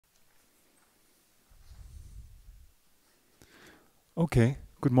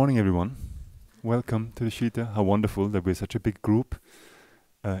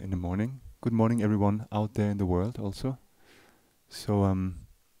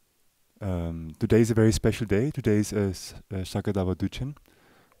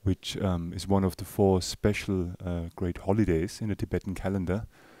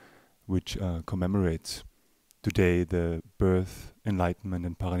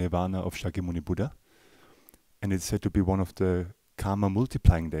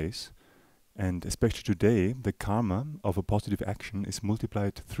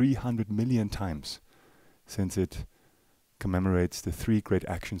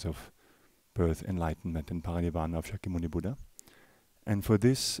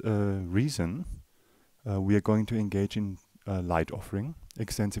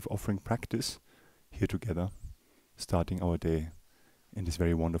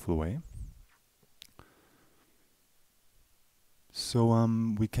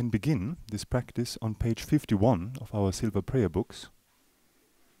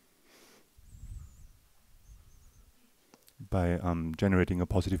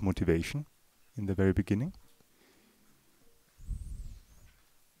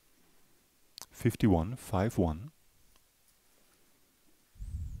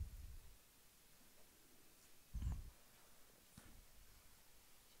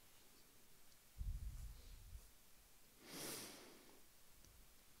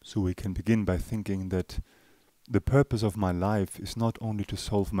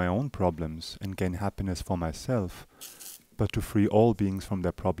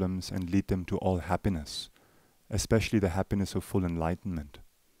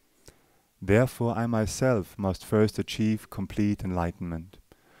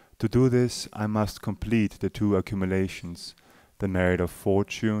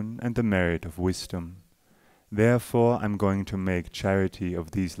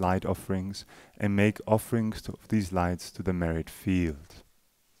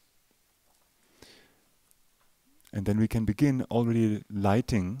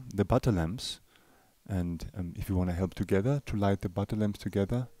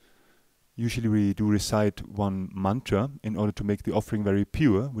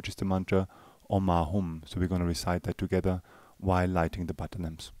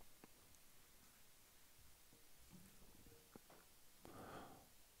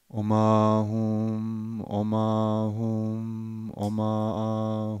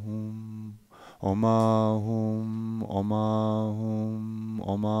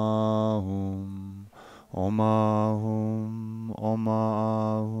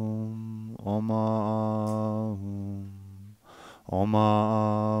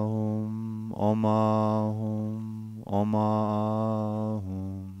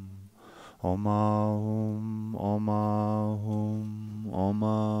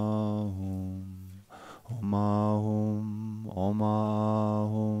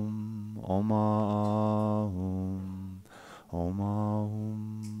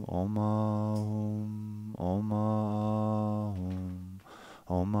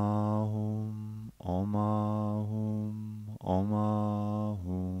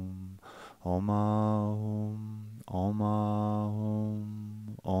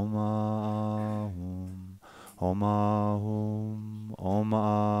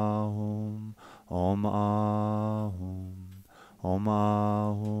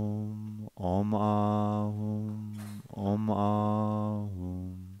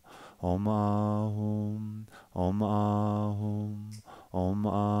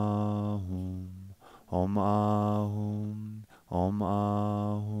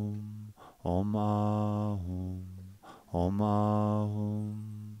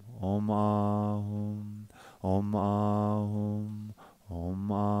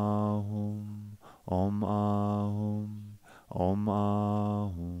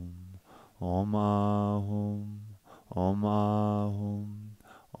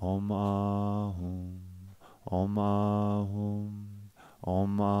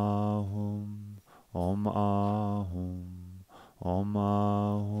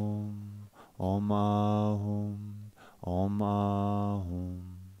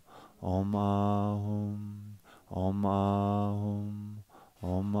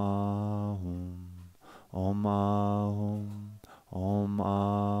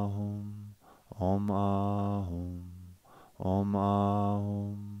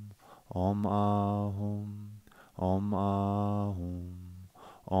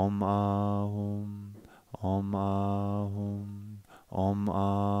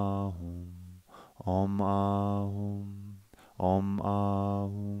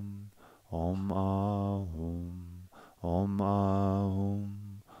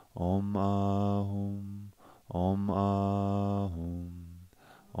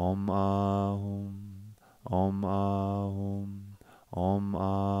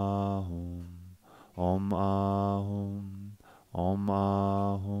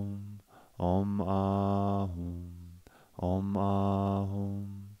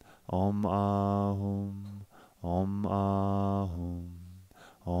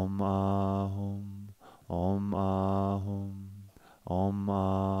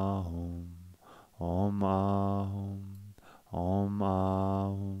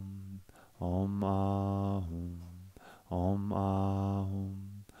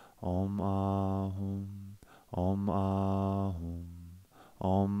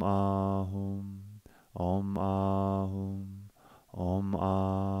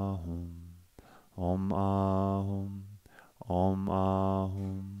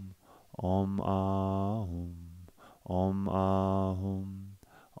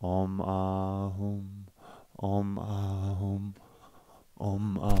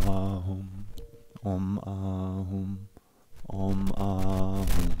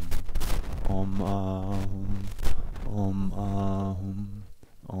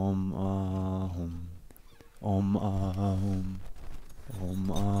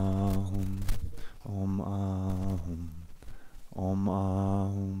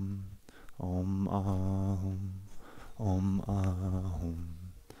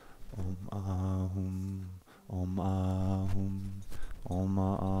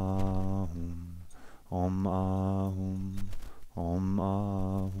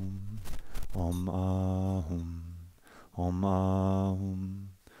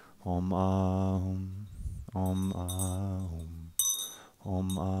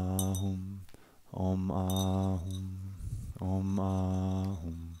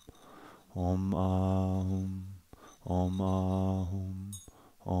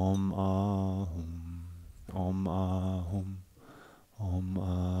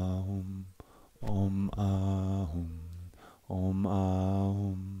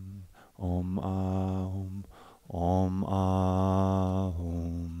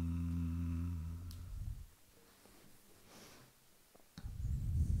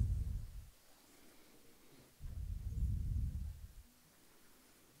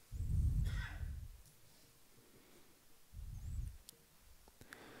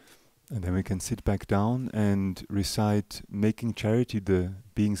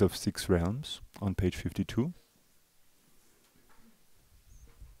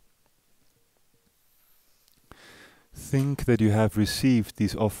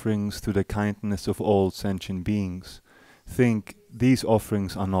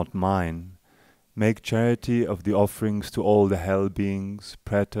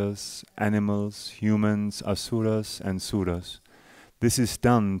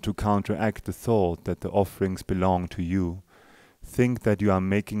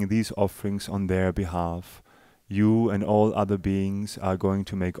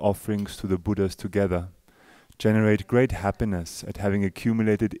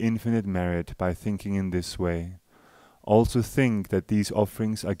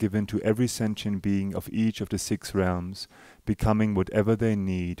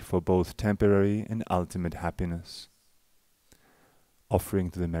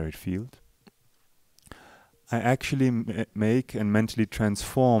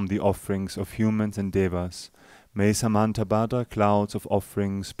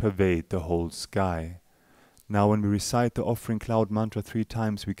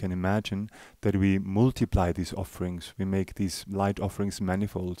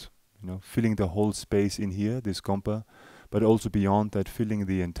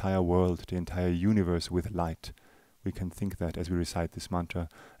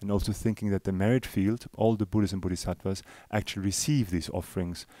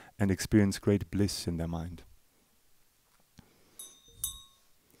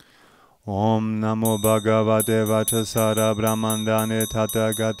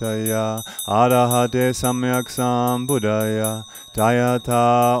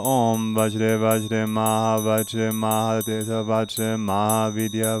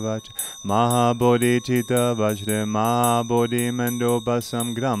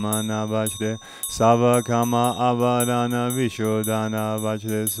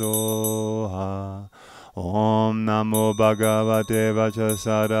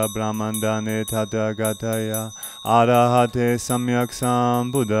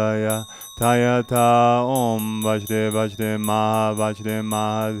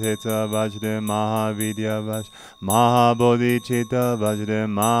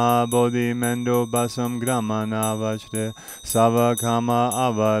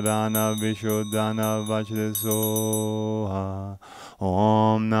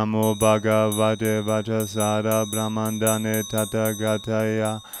Om Namo Bhagavate Vajrasara Brahmandane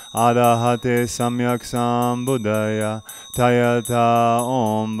Tathagataya Arahate Samyak Sambuddhaya Tayata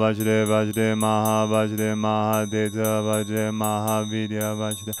Om Vajre Vajre Maha Vajre Mahadeta Vajre Mahavidya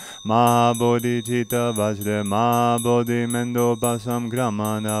Vajre Mahabodhicitta Vajre Mahabodhi Mendo Basam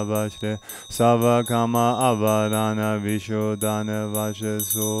Gramana Vajre Savakama Avarana Vishodhana Vajre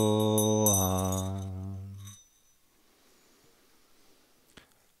Soha.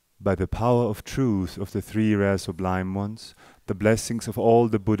 By the power of truth of the three rare sublime ones, the blessings of all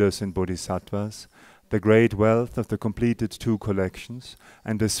the Buddhas and Bodhisattvas, the great wealth of the completed two collections,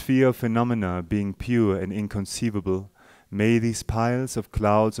 and the sphere of phenomena being pure and inconceivable, may these piles of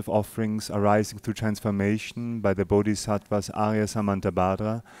clouds of offerings arising through transformation by the Bodhisattvas Arya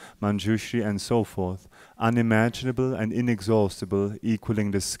Samantabhadra, Manjushri and so forth, unimaginable and inexhaustible,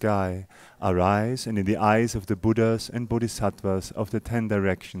 equaling the sky, arise and in the eyes of the Buddhas and Bodhisattvas of the 10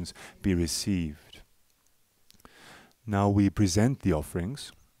 directions be received. Now we present the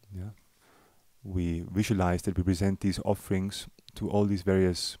offerings. Yeah. We visualize that we present these offerings to all these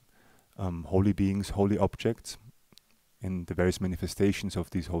various holy beings, holy objects, and the various manifestations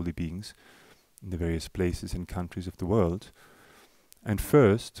of these holy beings in the various places and countries of the world. And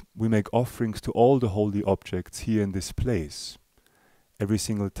first, we make offerings to all the holy objects here in this place. Every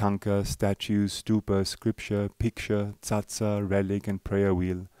single tanka, statue, stupa, scripture, picture, tsatsa, relic and prayer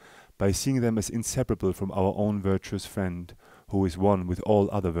wheel, by seeing them as inseparable from our own virtuous friend, who is one with all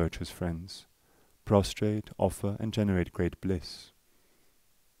other virtuous friends. Prostrate, offer and generate great bliss.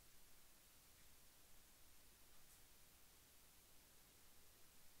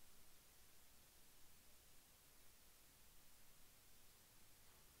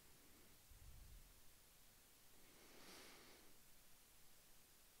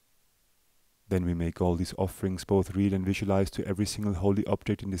 Then we make all these offerings, both real and visualized, to every single holy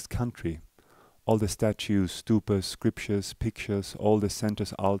object in this country. All the statues, stupas, scriptures, pictures, all the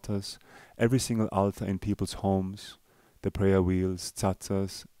centers, altars, every single altar in people's homes, the prayer wheels,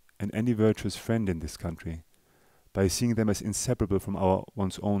 tsatsas, and any virtuous friend in this country, by seeing them as inseparable from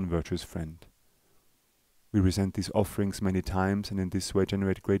one's own virtuous friend. We present these offerings many times and in this way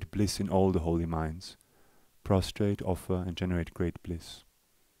generate great bliss in all the holy minds. Prostrate, offer, and generate great bliss.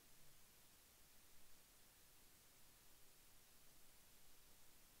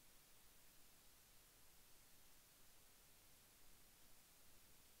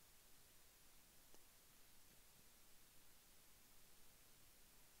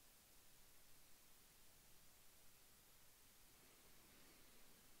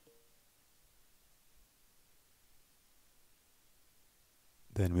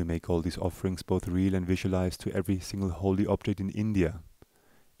 Then we make all these offerings, both real and visualized, to every single holy object in India,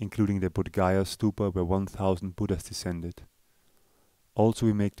 including the Bodh Gaya stupa where 1,000 Buddhas descended. Also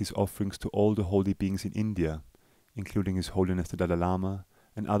we make these offerings to all the holy beings in India, including His Holiness the Dalai Lama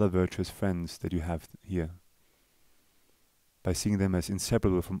and other virtuous friends that you have here. By seeing them as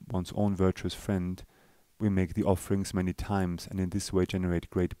inseparable from one's own virtuous friend, we make the offerings many times and in this way generate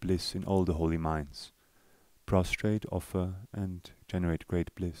great bliss in all the holy minds. Prostrate, offer, and generate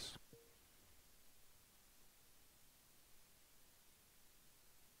great bliss.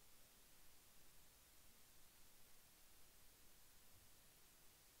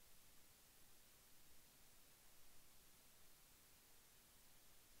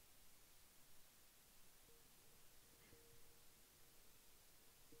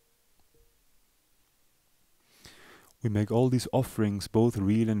 We make all these offerings, both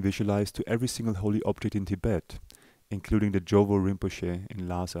real and visualized, to every single holy object in Tibet, including the Jovo Rinpoche in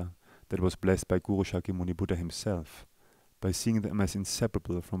Lhasa, that was blessed by Guru Shakyamuni Buddha himself, by seeing them as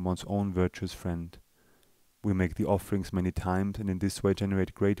inseparable from one's own virtuous friend. We make the offerings many times and in this way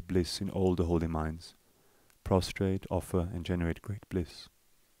generate great bliss in all the holy minds. Prostrate, offer, and generate great bliss.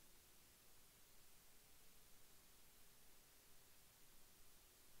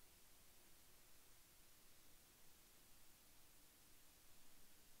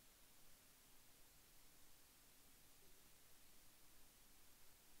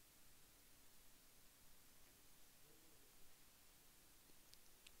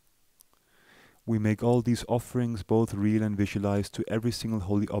 We make all these offerings, both real and visualized, to every single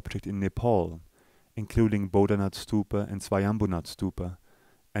holy object in Nepal, including Bodhanath Stupa and Swayambhunath Stupa,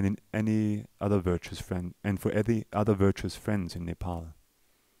 and in any other virtuous friend, and for any other virtuous friends in Nepal.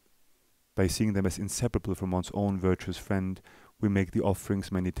 By seeing them as inseparable from one's own virtuous friend, we make the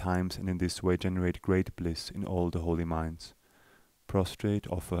offerings many times and in this way generate great bliss in all the holy minds. Prostrate,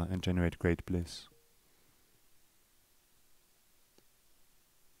 offer, and generate great bliss.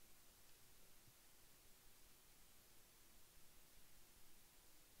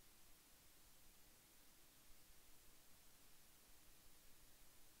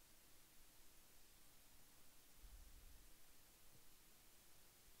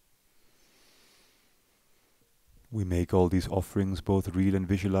 We make all these offerings, both real and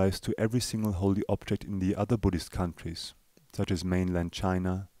visualized, to every single holy object in the other Buddhist countries, such as mainland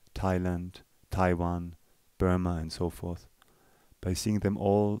China, Thailand, Taiwan, Burma, and so forth, by seeing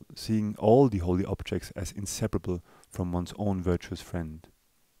all the holy objects as inseparable from one's own virtuous friend.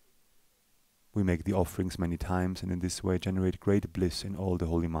 We make the offerings many times, and in this way generate great bliss in all the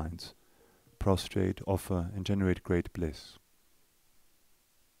holy minds. Prostrate, offer, and generate great bliss.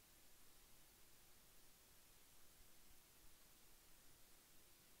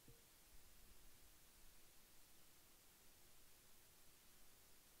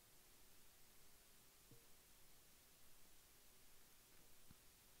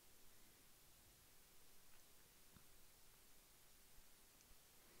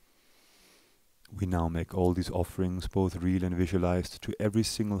 We now make all these offerings, both real and visualized, to every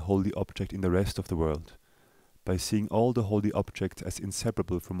single holy object in the rest of the world, by seeing all the holy objects as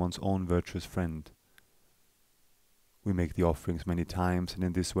inseparable from one's own virtuous friend. We make the offerings many times, and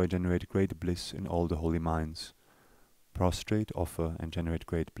in this way generate great bliss in all the holy minds. Prostrate, offer, and generate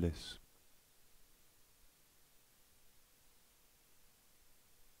great bliss.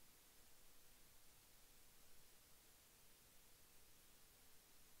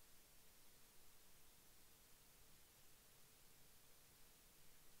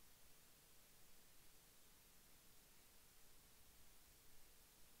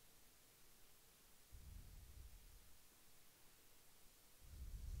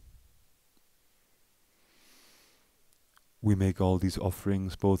 We make all these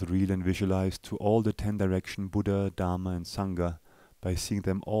offerings, both real and visualized, to all the 10 direction Buddha, Dharma, and Sangha, by seeing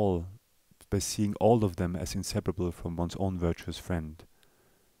all of them as inseparable from one's own virtuous friend.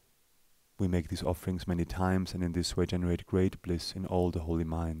 We make these offerings many times, and in this way generate great bliss in all the holy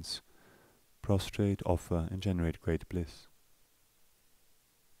minds. Prostrate, offer, and generate great bliss.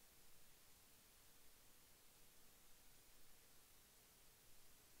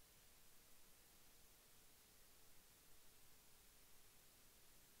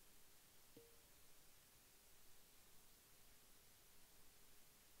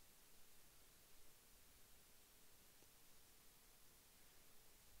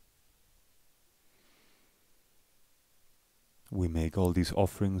 We make all these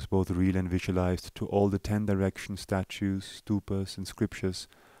offerings, both real and visualized, to all the 10 direction statues, stupas, and scriptures,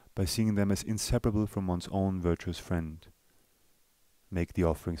 by seeing them as inseparable from one's own virtuous friend. Make the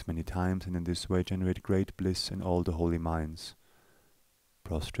offerings many times, and in this way generate great bliss in all the holy minds.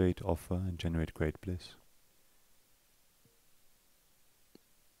 Prostrate, offer, and generate great bliss.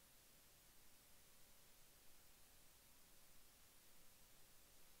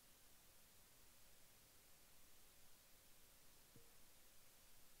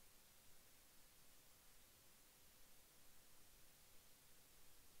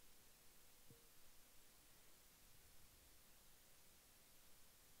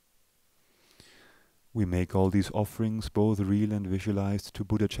 We make all these offerings, both real and visualized, to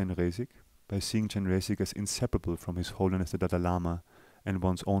Buddha Chenrezig, by seeing Chenrezig as inseparable from His Holiness the Dalai Lama and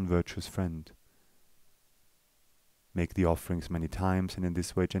one's own virtuous friend. Make the offerings many times, and in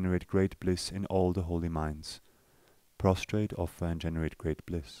this way generate great bliss in all the holy minds. Prostrate, offer, and generate great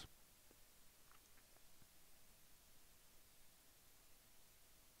bliss.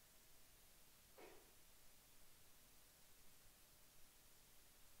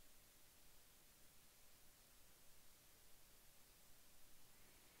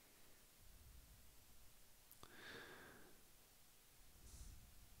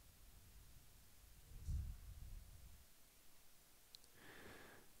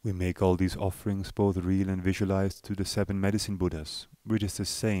 We make all these offerings, both real and visualized, to the 7 medicine Buddhas, which is the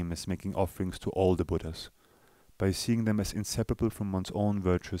same as making offerings to all the Buddhas, by seeing them as inseparable from one's own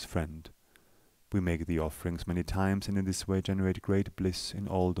virtuous friend. We make the offerings many times, and in this way generate great bliss in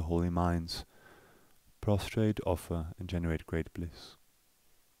all the holy minds. Prostrate, offer, and generate great bliss.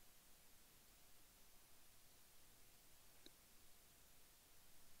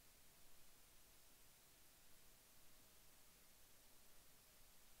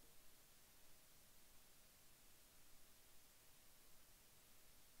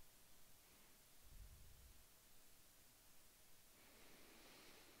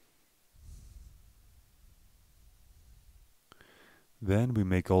 Then we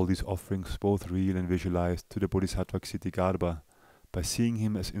make all these offerings, both real and visualized, to the Bodhisattva Ksitigarbha, by seeing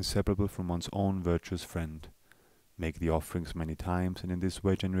him as inseparable from one's own virtuous friend. Make the offerings many times, and in this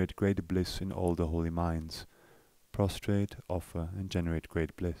way generate great bliss in all the holy minds. Prostrate, offer, and generate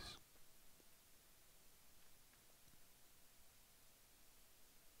great bliss.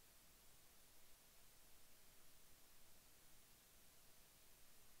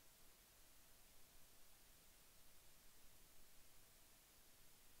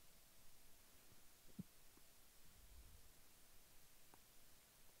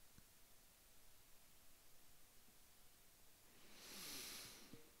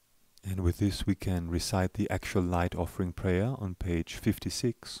 with this we can recite the actual light offering prayer on page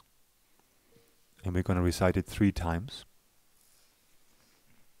 56. And we're going to recite it 3 times.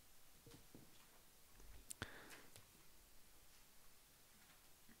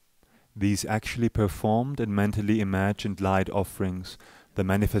 These actually performed and mentally imagined light offerings, the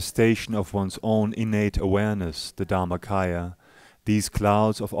manifestation of one's own innate awareness, the Dharmakaya, these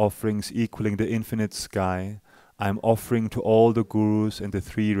clouds of offerings equaling the infinite sky, I am offering to all the gurus and the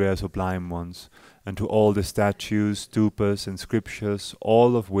 3 rare sublime ones, and to all the statues, stupas and scriptures,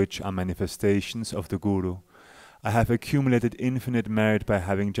 all of which are manifestations of the Guru. I have accumulated infinite merit by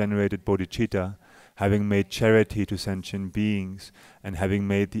having generated bodhicitta, having made charity to sentient beings, and having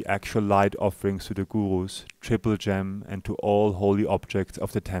made the actual light offerings to the Gurus, triple gem, and to all holy objects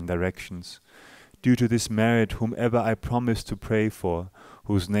of the 10 directions. Due to this merit, whomever I promised to pray for,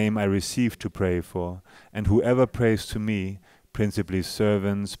 whose name I received to pray for, and whoever prays to me, principally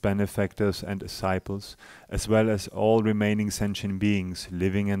servants, benefactors, and disciples, as well as all remaining sentient beings,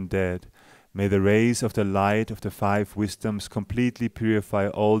 living and dead, may the rays of the light of the 5 wisdoms completely purify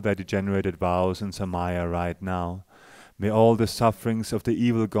all their degenerated vows in Samaya right now. May all the sufferings of the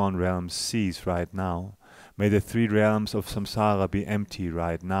evil-gone realms cease right now. May the 3 realms of samsara be empty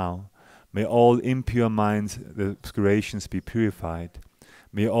right now. May all impure minds, the obscurations, be purified.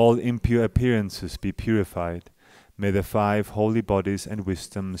 May all impure appearances be purified. May the 5 holy bodies and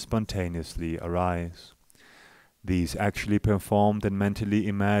wisdom spontaneously arise. These actually performed and mentally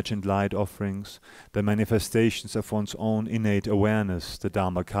imagined light offerings, the manifestations of one's own innate awareness, the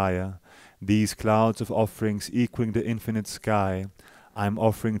Dharmakaya, these clouds of offerings equaling the infinite sky, I am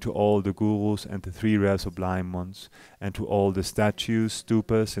offering to all the Gurus and the 3 rare sublime ones, and to all the statues,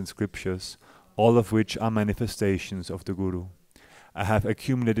 stupas and scriptures, all of which are manifestations of the Guru. I have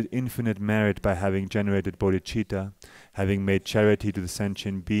accumulated infinite merit by having generated bodhicitta, having made charity to the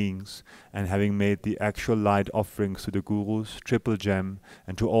sentient beings, and having made the actual light offerings to the Gurus, triple gem,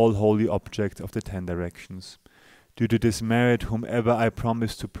 and to all holy objects of the 10 directions. Due to this merit, whomever I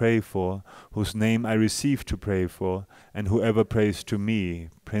promised to pray for, whose name I received to pray for, and whoever prays to me,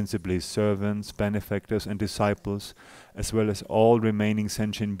 principally servants, benefactors, and disciples, as well as all remaining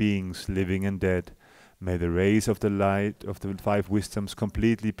sentient beings, living and dead, may the rays of the light of the 5 wisdoms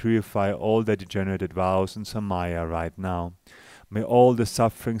completely purify all their degenerated vows in Samaya right now. May all the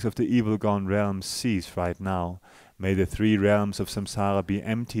sufferings of the evil-gone realms cease right now. May the 3 realms of samsara be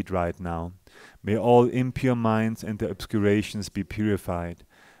emptied right now. May all impure minds and their obscurations be purified.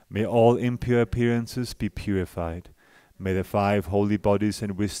 May all impure appearances be purified. May the 5 holy bodies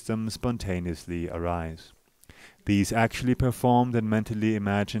and wisdom spontaneously arise. These actually performed and mentally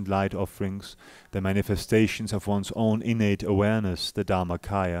imagined light offerings, the manifestations of one's own innate awareness, the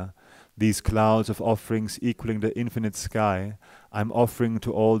Dharmakaya, these clouds of offerings equaling the infinite sky, I am offering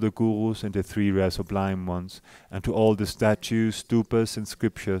to all the Gurus and the 3 rare sublime ones, and to all the statues, stupas and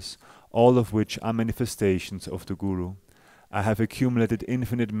scriptures, all of which are manifestations of the Guru. I have accumulated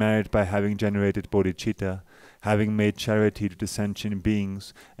infinite merit by having generated bodhicitta, having made charity to the sentient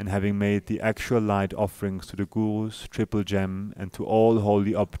beings, and having made the actual light offerings to the Gurus, triple gem, and to all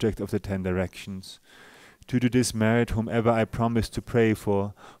holy objects of the 10 directions. Due to this merit, whomever I promised to pray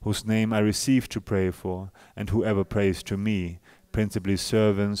for, whose name I received to pray for, and whoever prays to me, principally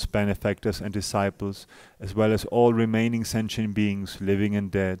servants, benefactors, and disciples, as well as all remaining sentient beings, living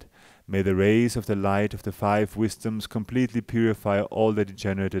and dead, may the rays of the light of the 5 wisdoms completely purify all the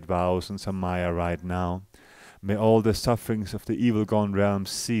degenerated vows in Samaya right now. May all the sufferings of the evil-gone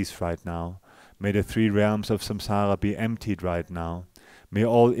realms cease right now. May the 3 realms of samsara be emptied right now. May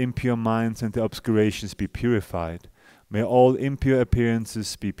all impure minds and their obscurations be purified. May all impure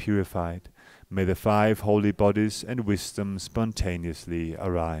appearances be purified. May the 5 holy bodies and wisdom spontaneously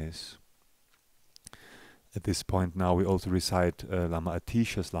arise. At this point now we also recite Lama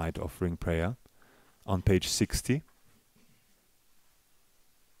Atisha's light offering prayer on page 60.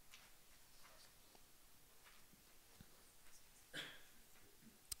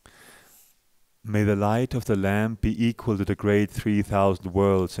 May the light of the lamp be equal to the great 3,000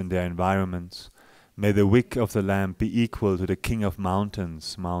 worlds and their environments. May the wick of the lamp be equal to the king of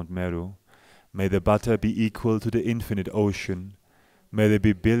mountains, Mount Meru. May the butter be equal to the infinite ocean. May there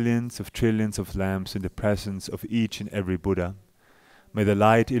be billions of trillions of lamps in the presence of each and every Buddha. May the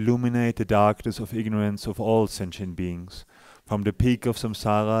light illuminate the darkness of ignorance of all sentient beings, from the peak of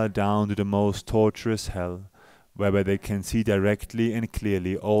samsara down to the most torturous hell, whereby they can see directly and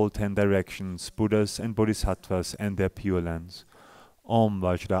clearly all 10 directions, Buddhas and Bodhisattvas and their Pure Lands. Om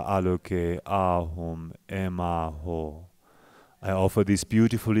Vajra Aloke Ahum Emaho. I offer these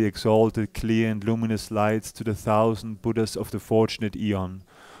beautifully exalted, clear and luminous lights to the 1,000 Buddhas of the fortunate eon,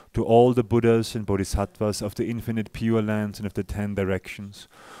 to all the Buddhas and Bodhisattvas of the infinite Pure Lands and of the 10 directions,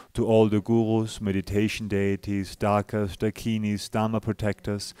 to all the Gurus, meditation deities, Dakas, Dakinis, Dharma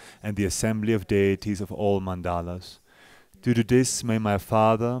protectors, and the assembly of deities of all mandalas. Due to this, may my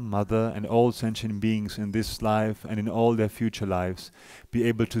father, mother, and all sentient beings in this life and in all their future lives be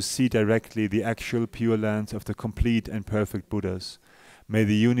able to see directly the actual Pure Lands of the complete and perfect Buddhas. May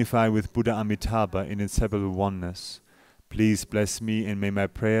they unify with Buddha Amitabha in inseparable oneness. Please bless me, and may my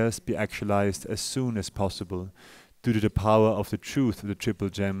prayers be actualized as soon as possible, due to the power of the truth of the Triple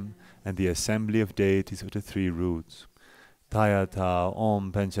Gem and the assembly of deities of the 3 roots. Tayata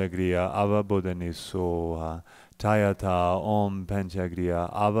Om Panchagriya Avabodhani Soha. Tayata Om Panchagriya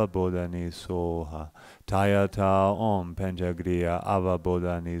Avabodhani Soha. Tayata Om Panchagriya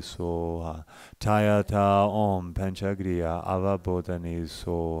Avabodhani Soha. Tayata Om Panchagriya Avabodhani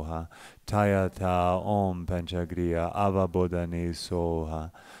Soha. Tayata Om Panchagriya Avabodhani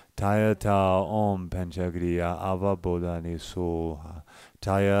Soha. Tayata Om Panchagriya Avabodhani Soha.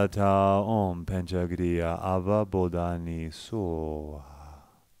 Tayata Om Panchagriya Avabodhani Soha.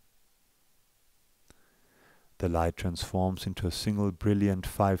 The light transforms into a single brilliant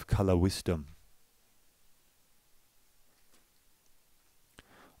 5-color wisdom.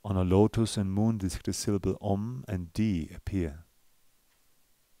 On a lotus and moon disc, the syllable Om and D appear.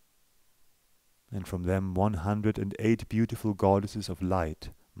 And from them 108 beautiful goddesses of light,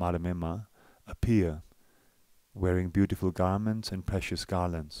 Maramema, appear, wearing beautiful garments and precious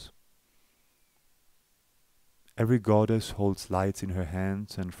garlands. Every goddess holds lights in her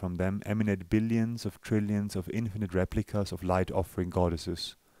hands, and from them emanate billions of trillions of infinite replicas of light-offering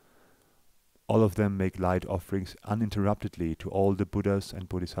goddesses. All of them make light offerings uninterruptedly to all the Buddhas and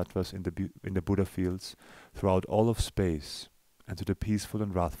Bodhisattvas in the Buddha fields throughout all of space, and to the peaceful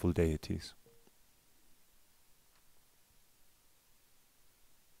and wrathful deities.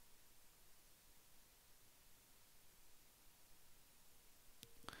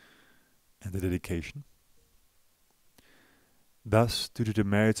 And the dedication. Thus, due to the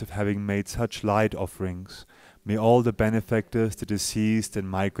merits of having made such light offerings, may all the benefactors, the deceased and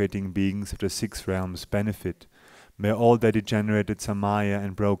migrating beings of the 6 realms benefit. May all their degenerated samaya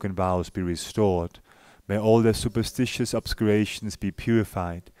and broken vows be restored. May all their superstitious obscurations be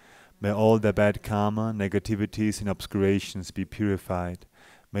purified. May all their bad karma, negativities and obscurations be purified.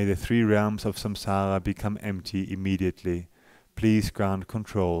 May the 3 realms of samsara become empty immediately. Please grant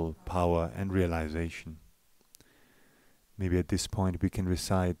control, power and realization. Maybe at this point we can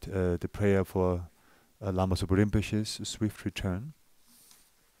recite the prayer for Lama Zopa Rinpoche's swift return.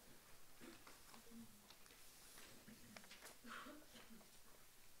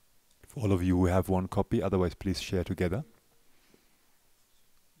 For all of you who have one copy, otherwise please share together.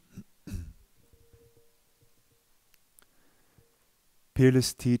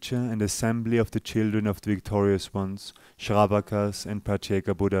 Peerless teacher and assembly of the children of the victorious ones, Shravakas and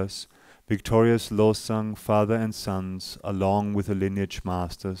Pratyeka Buddhas, victorious Losang, father and sons, along with the lineage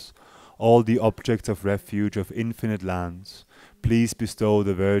masters, all the objects of refuge of infinite lands, please bestow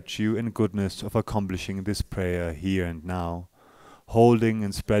the virtue and goodness of accomplishing this prayer here and now, holding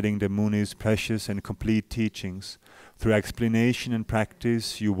and spreading the Muni's precious and complete teachings. Through explanation and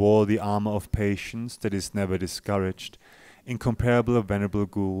practice you wore the armor of patience that is never discouraged. Incomparable Venerable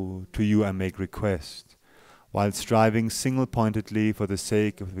Guru, to you I make request. While striving single-pointedly for the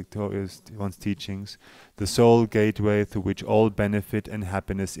sake of the victorious one's teachings, the sole gateway through which all benefit and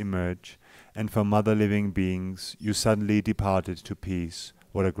happiness emerge, and for mother living beings, you suddenly departed to peace.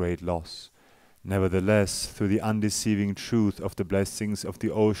 What a great loss! Nevertheless, through the undeceiving truth of the blessings of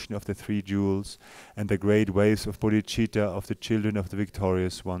the ocean of the 3 jewels, and the great waves of bodhicitta of the children of the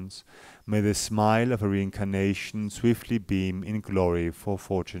victorious ones, may the smile of a reincarnation swiftly beam in glory for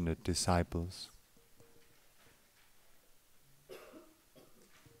fortunate disciples.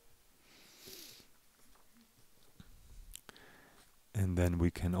 And then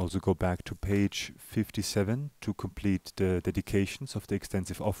we can also go back to page 57 to complete the dedications of the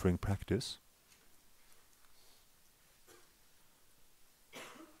extensive offering practice.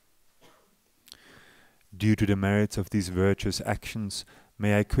 Due to the merits of these virtuous actions,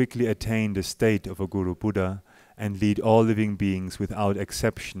 may I quickly attain the state of a Guru Buddha and lead all living beings without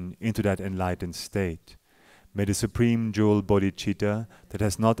exception into that enlightened state. May the supreme jewel bodhicitta that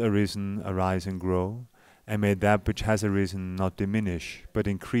has not arisen arise and grow, and may that which has arisen not diminish, but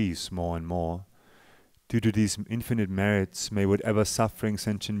increase more and more. Due to these infinite merits, may whatever suffering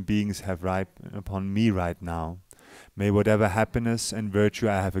sentient beings have ripened upon me right now, May whatever happiness and virtue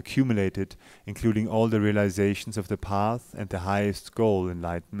I have accumulated, including all the realizations of the path and the highest goal,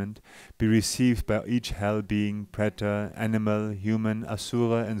 enlightenment, be received by each hell being, preta, animal, human,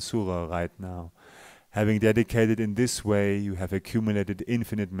 asura and sura right now. Having dedicated in this way, you have accumulated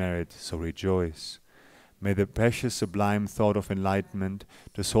infinite merit, so rejoice. May the precious sublime thought of enlightenment,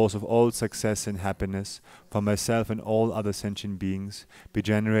 the source of all success and happiness, for myself and all other sentient beings, be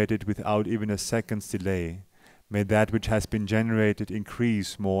generated without even a second's delay. May that which has been generated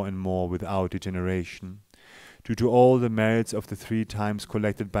increase more and more without degeneration. Due to all the merits of the 3 times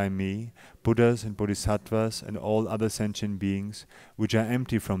collected by me, Buddhas and Bodhisattvas and all other sentient beings, which are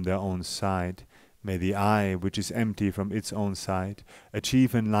empty from their own side, may the I, which is empty from its own side,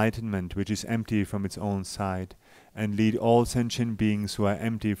 achieve enlightenment which is empty from its own side, and lead all sentient beings who are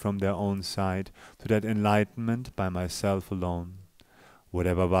empty from their own side to that enlightenment by myself alone.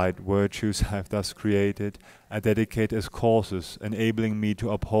 Whatever right virtues I have thus created, I dedicate as causes, enabling me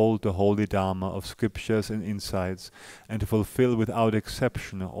to uphold the holy Dharma of scriptures and insights, and to fulfill without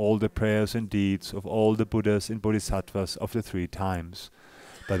exception all the prayers and deeds of all the Buddhas and Bodhisattvas of the 3 times.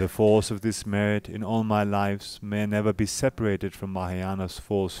 By the force of this merit, in all my lives, may I never be separated from Mahayana's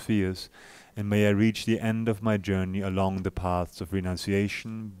 4 spheres, and may I reach the end of my journey along the paths of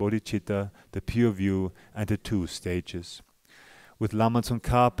renunciation, bodhicitta, the pure view, and the 2 stages. With Lama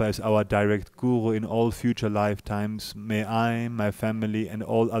Tsongkhapa as our direct guru in all future lifetimes, may I, my family, and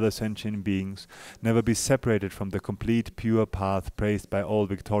all other sentient beings never be separated from the complete pure path praised by all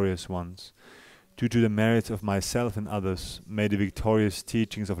victorious ones. Due to the merits of myself and others, may the victorious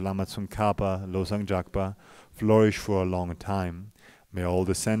teachings of Lama Tsongkhapa, Losang Jakpa, flourish for a long time. May all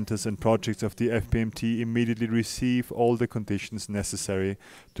the centers and projects of the FPMT immediately receive all the conditions necessary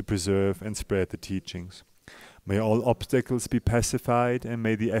to preserve and spread the teachings. May all obstacles be pacified, and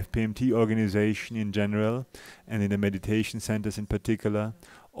may the FPMT organization in general, and in the meditation centers in particular,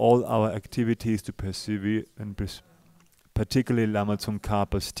 all our activities to persevere and particularly Lama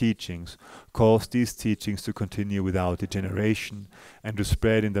Tsongkhapa's teachings, cause these teachings to continue without degeneration and to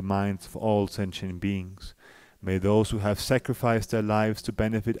spread in the minds of all sentient beings. May those who have sacrificed their lives to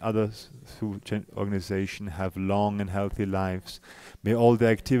benefit others through organization have long and healthy lives. May all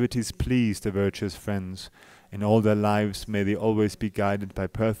their activities please the virtuous friends. In all their lives may they always be guided by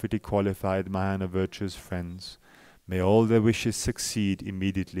perfectly qualified Mahayana virtuous friends. May all their wishes succeed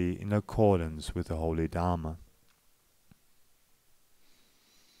immediately in accordance with the Holy Dharma.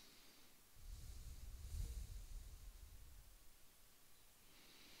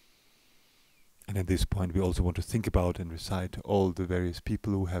 And at this point we also want to think about and recite all the various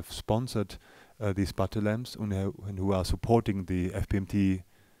people who have sponsored these butter lamps and who are supporting the FPMT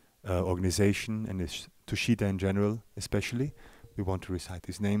organization and Tushita in general especially. We want to recite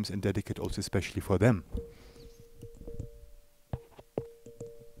these names and dedicate also especially for them.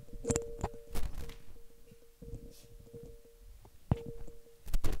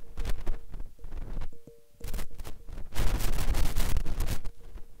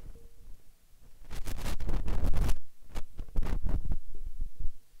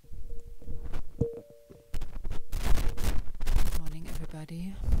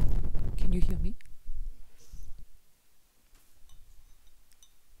 Can you hear me?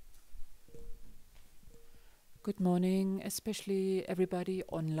 Good morning, especially everybody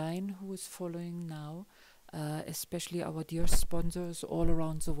online who is following now, especially our dear sponsors all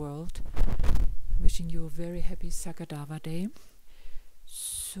around the world. Wishing you a very happy Saka Dawa day.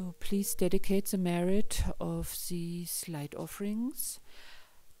 So please dedicate the merit of these light offerings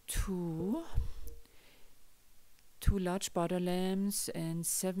to 2 large butter lamps and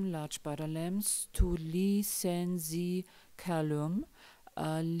 7 large butter lamps to Li Sen Zi Kalum,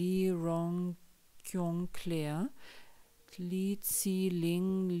 Li Rong Kyung Claire, Li Tzi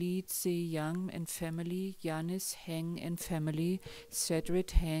Ling, Li Tzi Yang and family, Yanis Heng and family, Cedric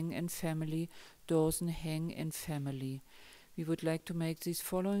Heng and family, Dawson Heng and family. We would like to make these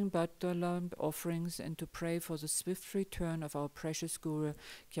following butter lamp offerings and to pray for the swift return of our precious Guru,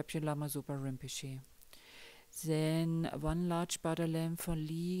 Kyabje Lama Zopa Rinpoche. Then 1 large butter lamp for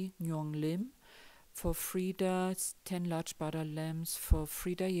Li Nyong Lim. For Frida, 10 large butter lamps for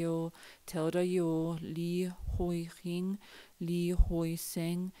Frida Yo, Telda Yo, Li Hoi Hing, Li Hoi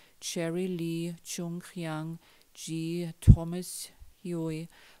Seng, Cherry Li, Chung Hyang, G. Thomas Yoi,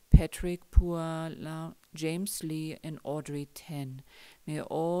 Patrick Pua, James Lee, and Audrey 10. May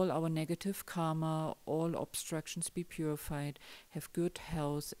all our negative karma, all obstructions be purified, have good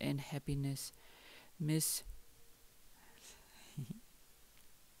health and happiness. Miss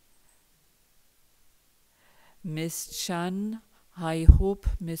Chan, I hope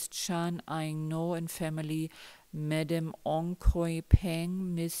Miss Chan, I know, and family, Madam Ong Koi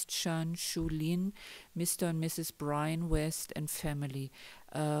Peng, Miss Chan Shu Lin, Mr. and Mrs. Brian West, and family.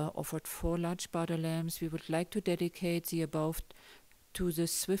 Offered 4 large butter lamps. We would like to dedicate the above to the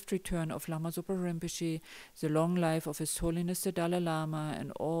swift return of Lama Zopa Rinpoche, the long life of His Holiness the Dalai Lama,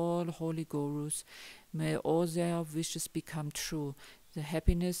 and all holy gurus. May all their wishes become true. The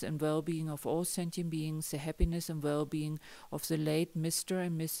happiness and well-being of all sentient beings, the happiness and well-being of the late Mr.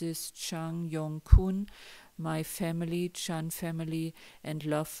 and Mrs. Chang Yong Kun, my family, Chan family, and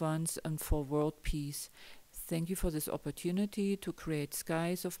loved ones, and for world peace. Thank you for this opportunity to create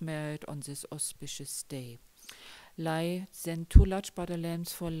skies of merit on this auspicious day. Lai sent 2 large butter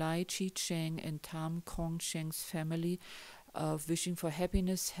lamps for Lai Chi Cheng and Tam Kong Cheng's family, wishing for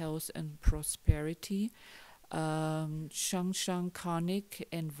happiness, health, and prosperity. Shang Shang Karnik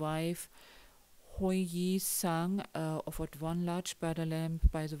and wife Hoi Yi Sang offered 1 large butter lamp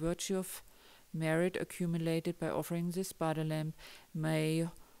by the virtue of merit accumulated by offering this butter lamp. May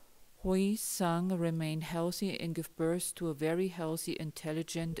Hoi Sang remain healthy and give birth to a very healthy,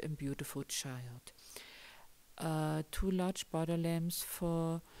 intelligent, and beautiful child. 2 large butter lamps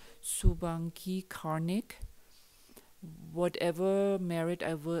for Subanki Karnik. Whatever merit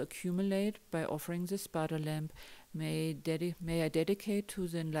I will accumulate by offering this butter lamp, may I dedicate to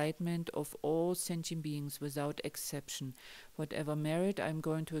the enlightenment of all sentient beings without exception. Whatever merit I'm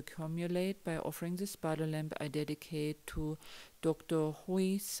going to accumulate by offering this butter lamp, I dedicate to Dr.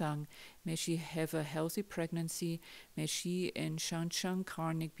 Hui Sang. May she have a healthy pregnancy. May she and Shangchang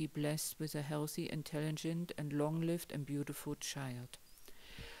Karnik be blessed with a healthy, intelligent, and long-lived and beautiful child.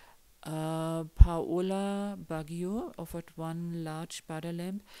 Paola Baggio offered 1 large butter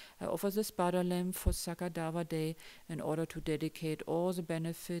lamp. I offer this butter lamp for Saka Dawa Day in order to dedicate all the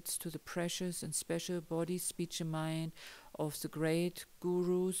benefits to the precious and special body, speech, and mind of the great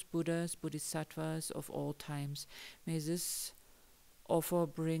gurus, Buddhas, Bodhisattvas of all times. May this offer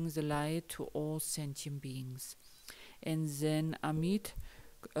bring the light to all sentient beings. And then Amit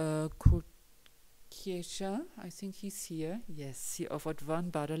Kiesha, I think he's here. Yes, he offered 1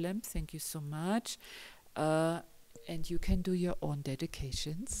 butter lamp. Thank you so much. And you can do your own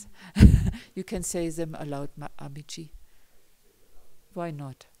dedications. You can say them aloud, Amici. Why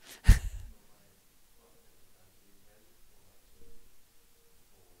not?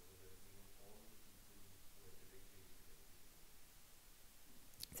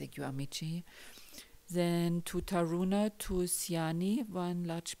 Thank you, Amici. Then to Taruna, to Siani, 1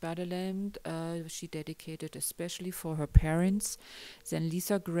 large butter lamp. She dedicated especially for her parents. Then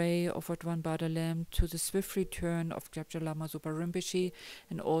Lisa Gray offered 1 butter lamp to the swift return of Gyabja Lama Zopa Rinpoche,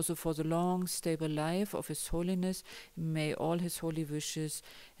 and also for the long, stable life of His Holiness. May all his holy wishes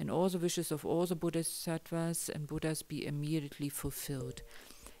and all the wishes of all the Bodhisattvas and Buddhas be immediately fulfilled.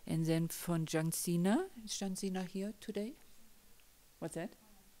 And then from Jansina, is Jansina here today? What's that?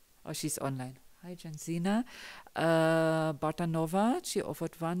 Oh, she's online. Hi, Jansina. Bartanova, she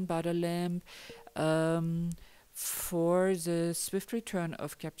offered 1 butter lamp for the swift return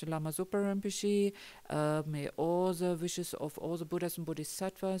of Gyabja Lama Zopa Rinpoche. May all the wishes of all the Buddhas and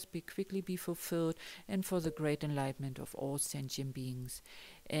Bodhisattvas quickly be fulfilled, and for the great enlightenment of all sentient beings.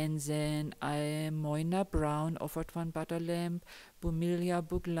 And then Moina Brown offered 1 butter lamp. Bumilia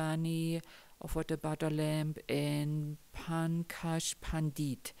Buglani offered a butter lamp, and Pankaj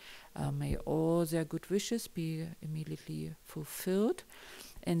Pandit. May all their good wishes be immediately fulfilled.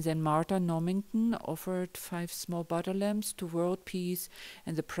 And then Martha Normington offered 5 small butter lamps to world peace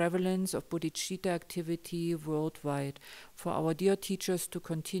and the prevalence of bodhicitta activity worldwide, for our dear teachers to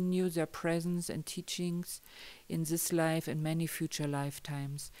continue their presence and teachings in this life and many future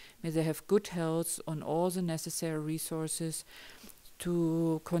lifetimes. May they have good health on all the necessary resources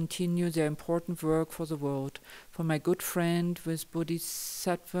to continue their important work for the world. For my good friend with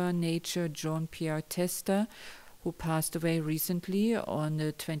Bodhisattva nature, John Pierre Testa, who passed away recently on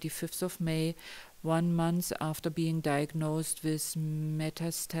the 25th of May, 1 month after being diagnosed with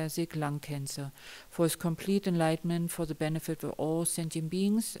metastatic lung cancer, for his complete enlightenment, for the benefit of all sentient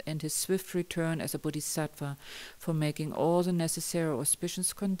beings, and his swift return as a bodhisattva, for making all the necessary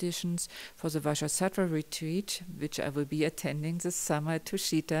auspicious conditions for the Vajrasattva retreat, which I will be attending this summer at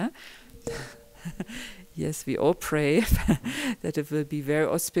Tushita. Yes, we all pray that it will be very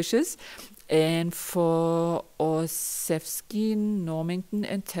auspicious. And for Osefsky, Normington,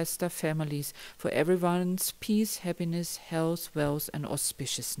 and Testa families, for everyone's peace, happiness, health, wealth, and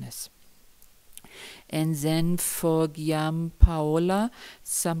auspiciousness. And then for Giampaola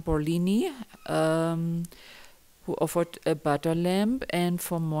Sampolini, who offered a butter lamp, and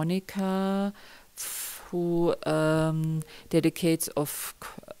for Monica, who dedicates of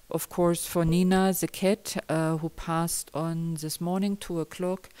of course, for Nina, the cat, who passed on this morning, 2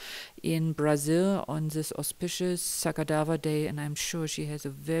 o'clock, in Brazil on this auspicious Saka Dawa day, and I'm sure she has a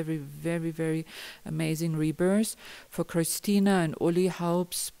very, very, very amazing rebirth. For Christina and Uli,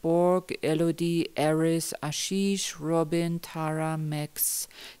 Haupts, Borg, Elodie, Eris, Ashish, Robin, Tara, Max,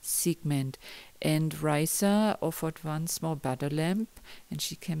 Sigmund. And Raisa offered one small butter lamp, and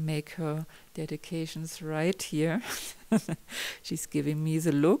she can make her dedications right here. She's giving me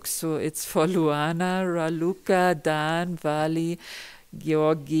the look, so it's for Luana, Raluca, Dan, Vali,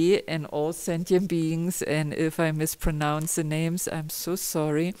 Georgi, and all sentient beings. And if I mispronounce the names, I'm so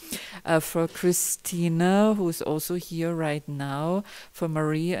sorry. For Christina, who's also here right now. For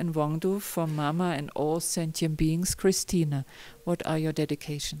Marie and Wangdu, for Mama and all sentient beings. Christina, what are your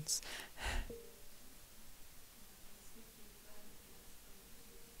dedications?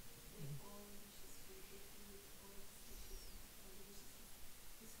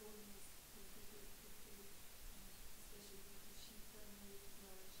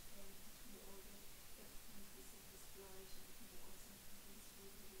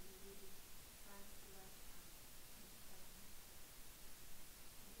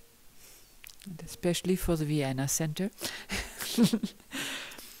 And especially for the Vienna Center.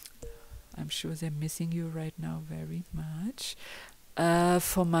 I'm sure they're missing you right now very much.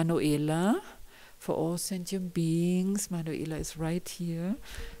 For Manuela, for all sentient beings, Manuela is right here.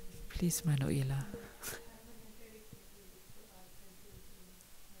 Please, Manuela.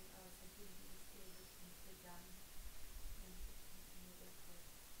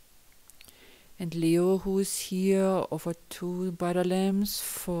 And Leo, who is here, offered 2 butter lamps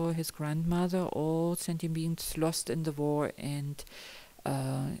for his grandmother, all sentient beings lost in the war and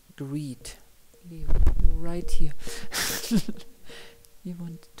greed. Leo, you're right here. You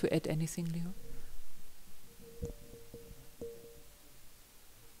want to add anything, Leo?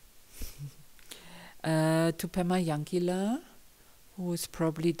 To Pema Yankila, who is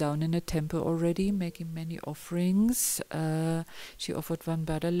probably down in a temple already, making many offerings. She offered 1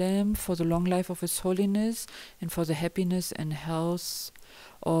 butter lamp for the long life of His Holiness and for the happiness and health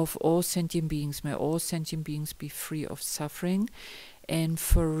of all sentient beings. May all sentient beings be free of suffering. And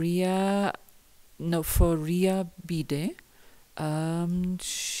for Ria Bide,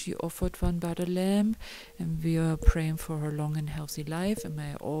 she offered 1 butter lamp, and we are praying for her long and healthy life, and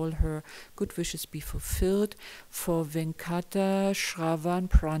may all her good wishes be fulfilled. For Venkata Shravan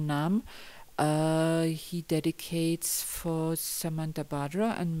Pranam, he dedicates for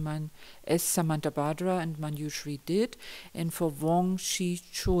Samantabhadra as Samantabhadra and Manjushri did, and for Wong Shi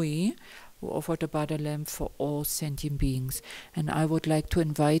Chui, who offered a butter lamp for all sentient beings. And I would like to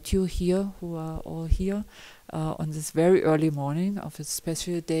invite you here, who are all here, on this very early morning of a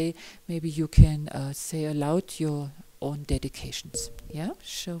special day. Maybe you can say aloud your own dedications. Yeah?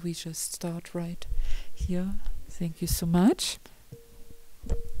 Shall we just start right here? Thank you so much.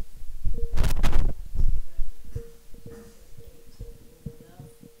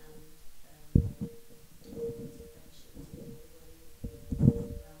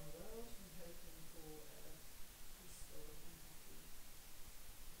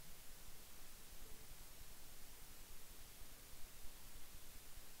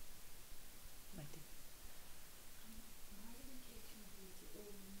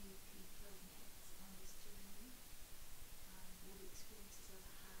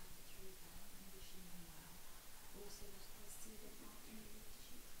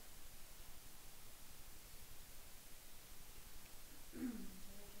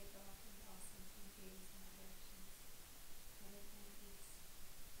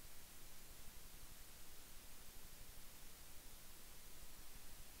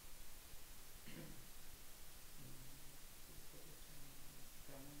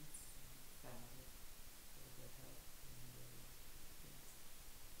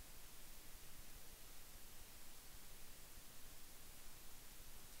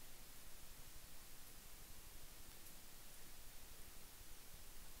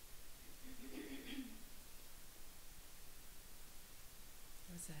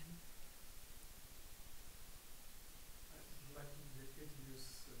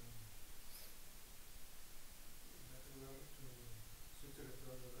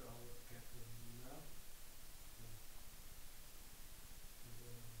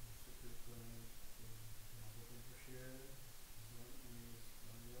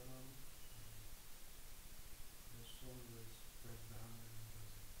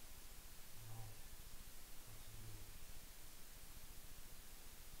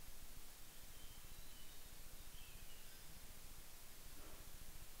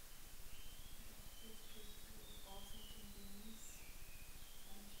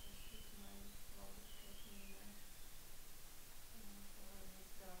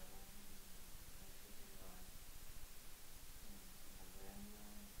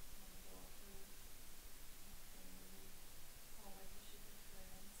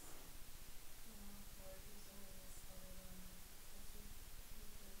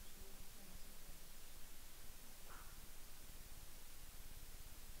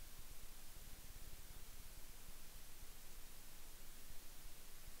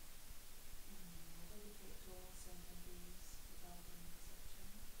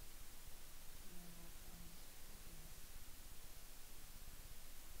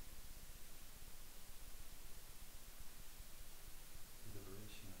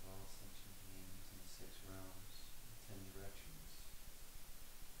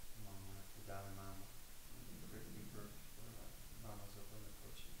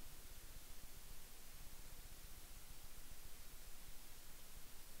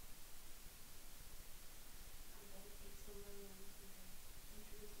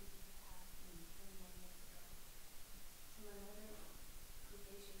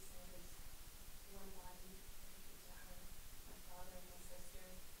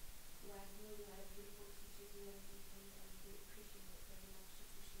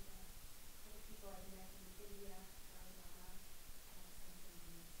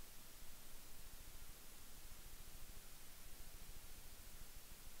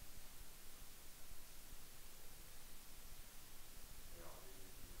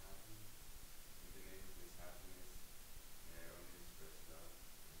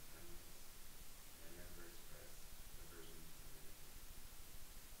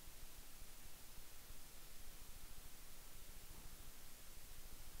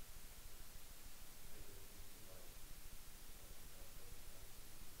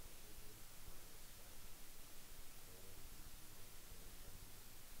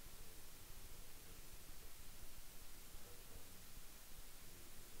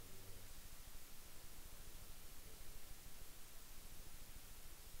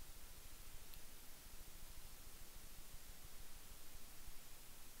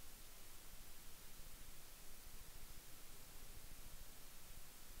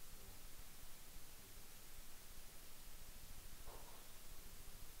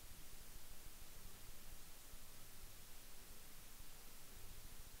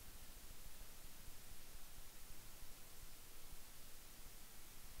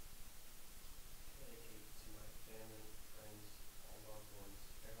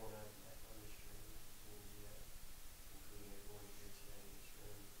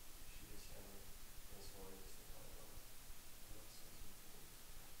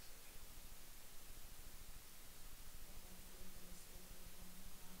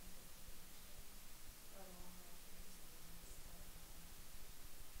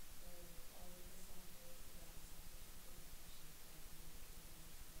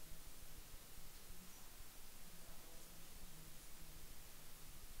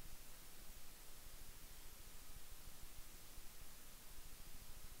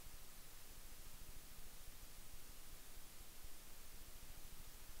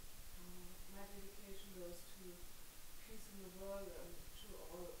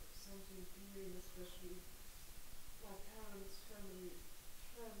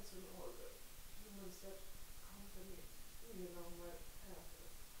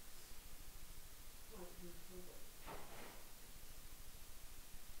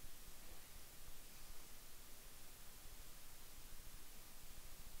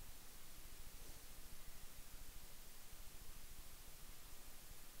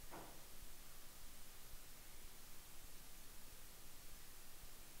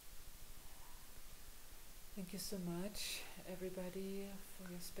 Thank you so much, everybody,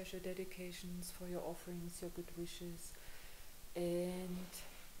 for your special dedications, for your offerings, your good wishes. And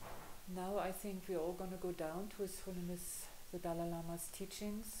now I think we're all going to go down to His Holiness the Dalai Lama's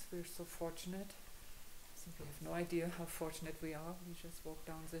teachings. We're so fortunate. I think we have no idea how fortunate we are. We just walk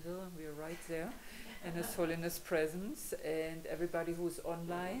down the hill and we are right there in His Holiness' presence. And everybody who's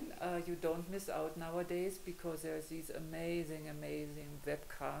online, you don't miss out nowadays, because there's these amazing, amazing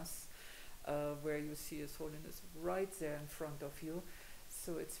webcasts where you see His Holiness right there in front of you.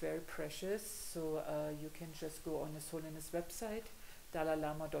 So it's very precious. So you can just go on His Holiness website,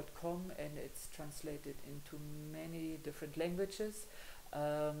 dalailama.com, and it's translated into many different languages.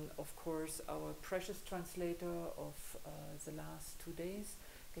 Of course, our precious translator of the last 2 days,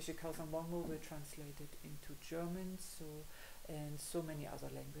 Geshe Khausang Wangmo, will translate it into German, and so many other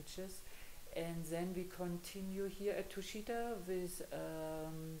languages. And then we continue here at Tushita with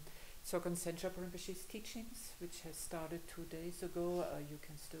Tsogkon Sentra Rinpoche's teachings, which has started 2 days ago. You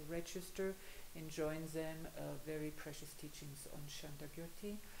can still register and join them. Very precious teachings on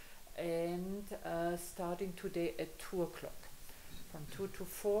Shantagyoti. And starting today at 2 o'clock, from 2 to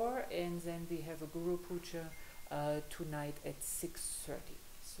 4, and then we have a Guru Puja tonight at 6:30.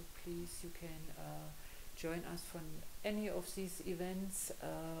 So please, you can join us for any of these events,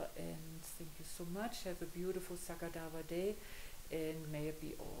 and thank you so much. Have a beautiful Saka Dawa day, and may it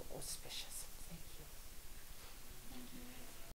be all auspicious.